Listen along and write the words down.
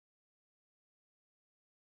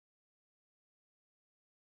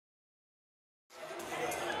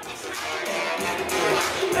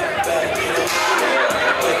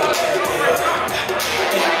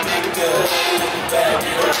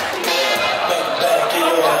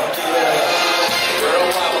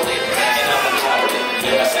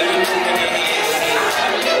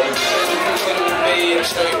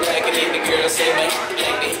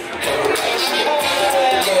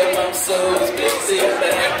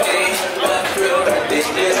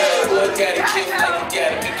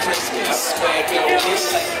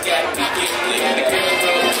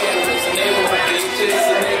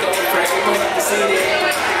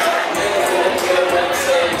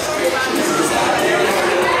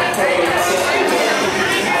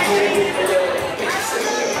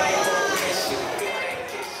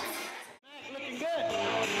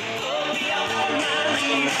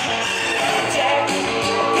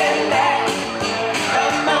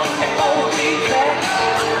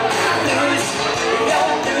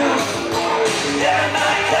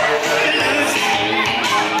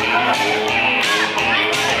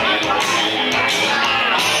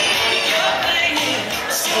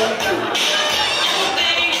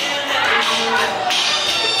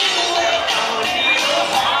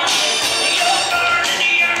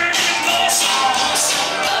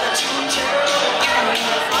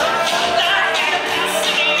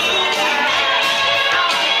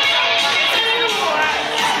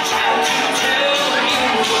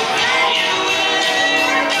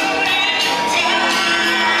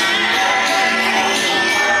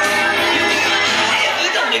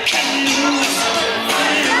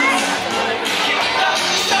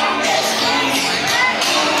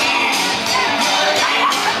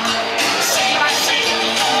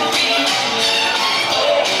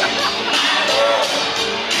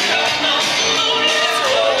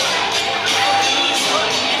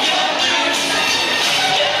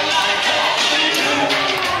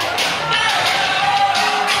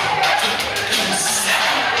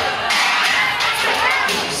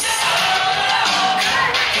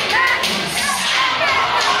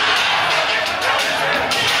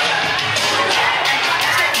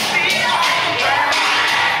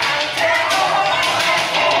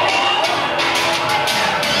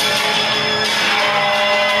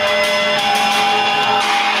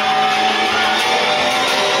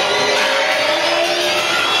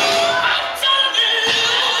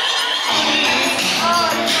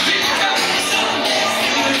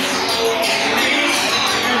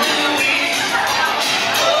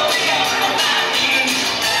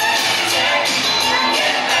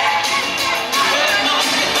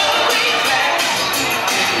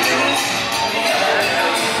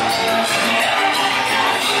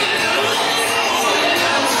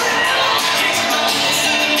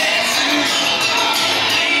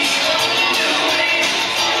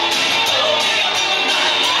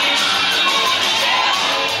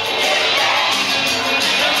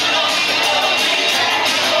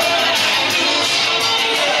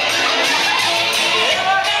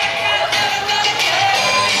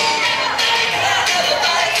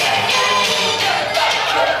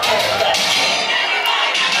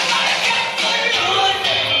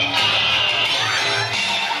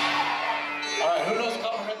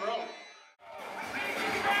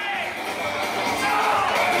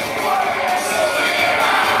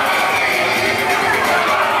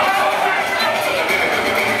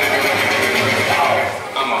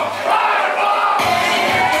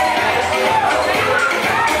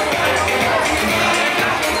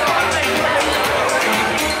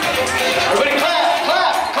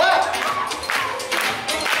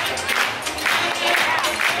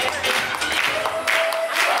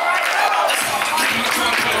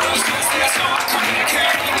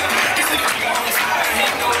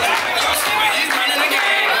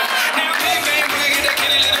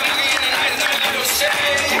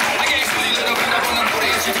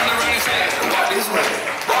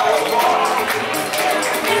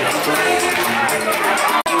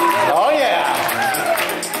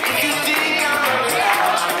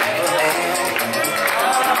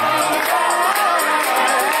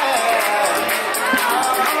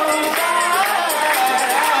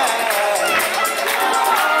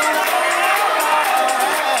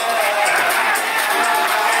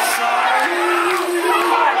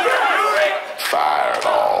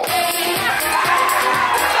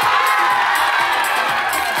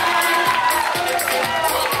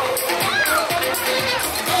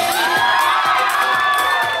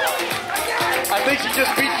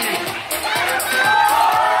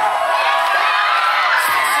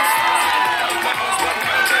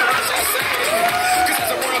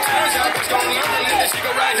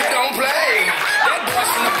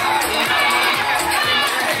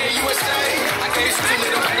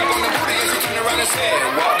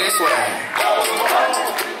Yeah, walk this way.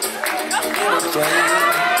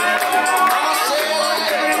 I'ma say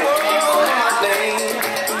every word of my name.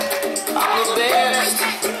 I'm the best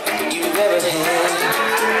you've ever had.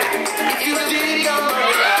 If you did, you're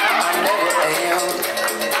right, I never am.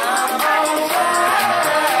 I'm on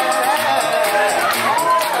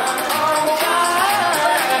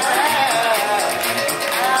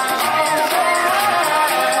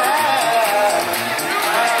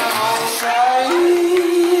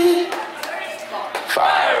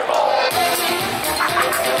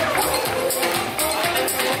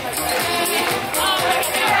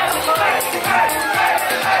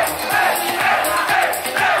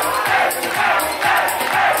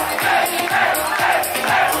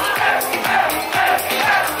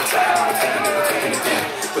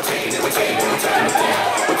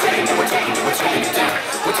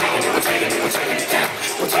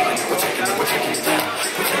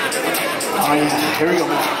Oh yeah, here we go,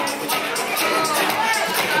 Mac.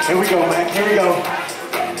 Here we go, Mac. Here we go.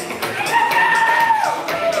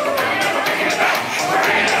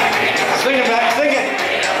 Sing it, Mac. Sing it.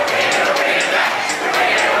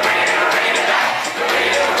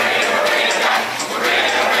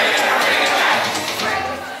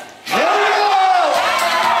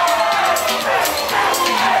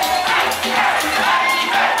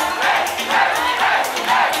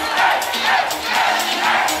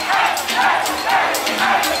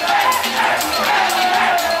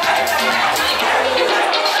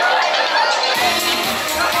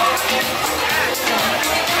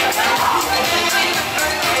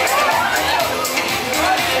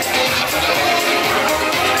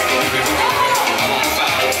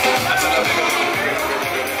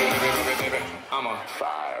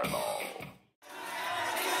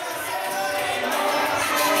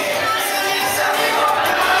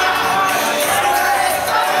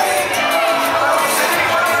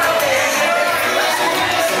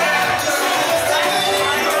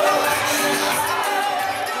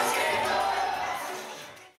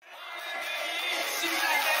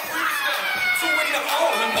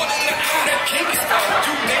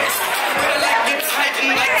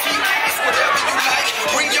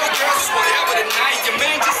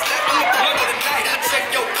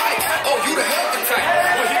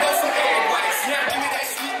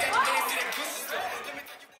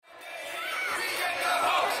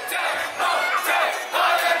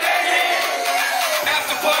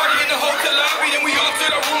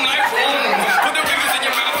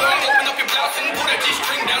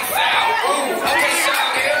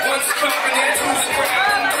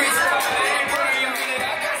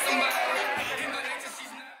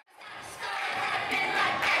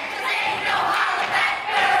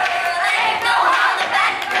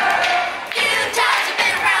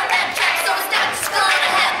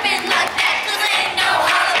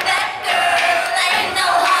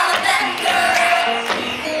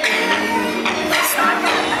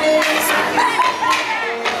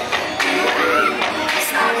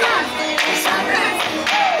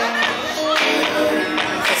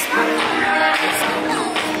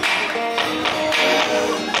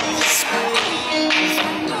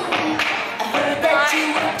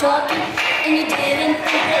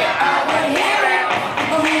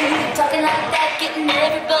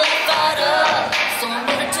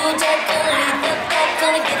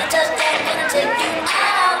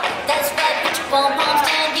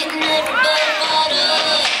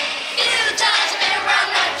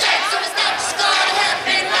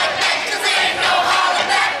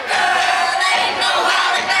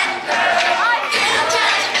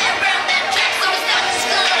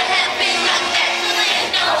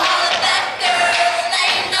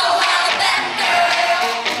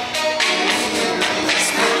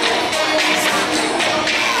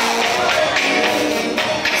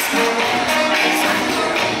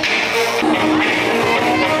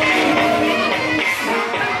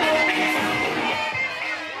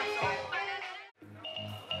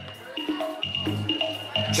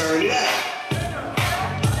 Turn it out.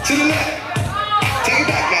 To the left. Take it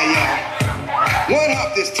back now, y'all. One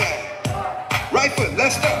hop this time. Right foot,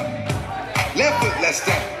 let's stop. Left foot, let's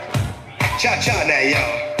stop. Cha-cha now,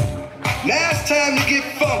 y'all. Now it's time to get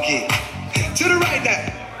funky. To the right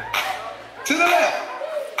now. To the left.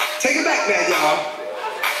 Take it back now, y'all.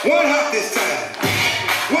 One hop this time.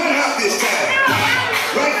 One hop this time.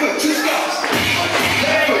 Right foot, 2 stops.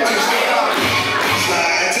 Left foot, 2 stops.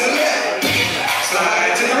 Slide to the left.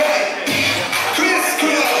 Slide to the right.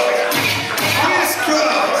 Crisscross.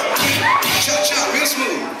 Crisscross. Cha-cha, real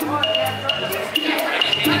smooth.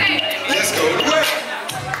 Let's go to work.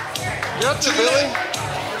 You're up to Billy.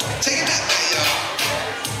 Take it back there,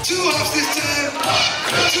 y'all. 2 hops this time.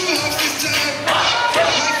 2 hops this time.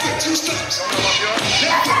 Right foot, 2 stumps.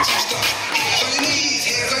 Left foot, 2 stumps. Hands on your knees.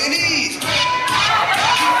 Hands on your knees.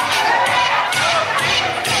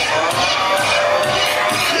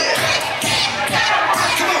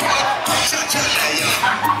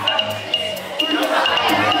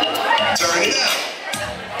 Turn it up.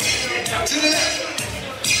 To the left.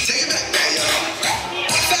 Take it back now, y'all.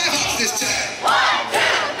 5 hops this time. 1, 2,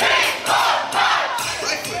 3, 4, 5.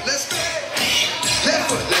 Right foot, let's go. Left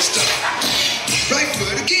foot, let's stop. Right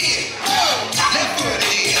foot again. Left foot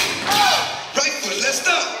again. Right foot, let's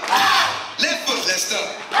stop. Left foot, let's stop.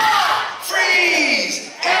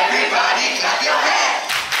 Freeze! Everybody clap your hands.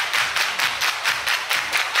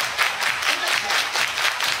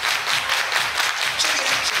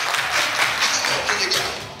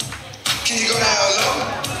 Can you go down low?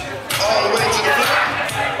 All the way to the floor?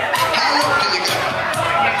 How low can you go?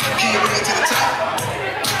 Can you bring it to the top?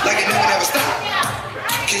 Like it never stop?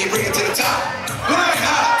 Can you bring it to the top? One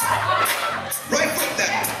hop. Right foot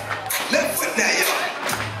now. Left foot now, y'all.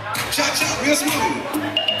 Chop, chop, real smooth.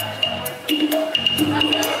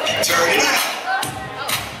 Turn it out.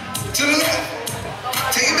 To the left.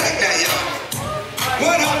 Take it back now, y'all.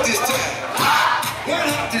 1 hop this time. 1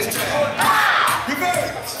 hop this time.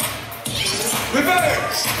 Reverse.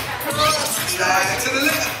 Reverse. Slide to the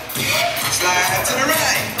left. Slide to the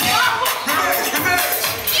right.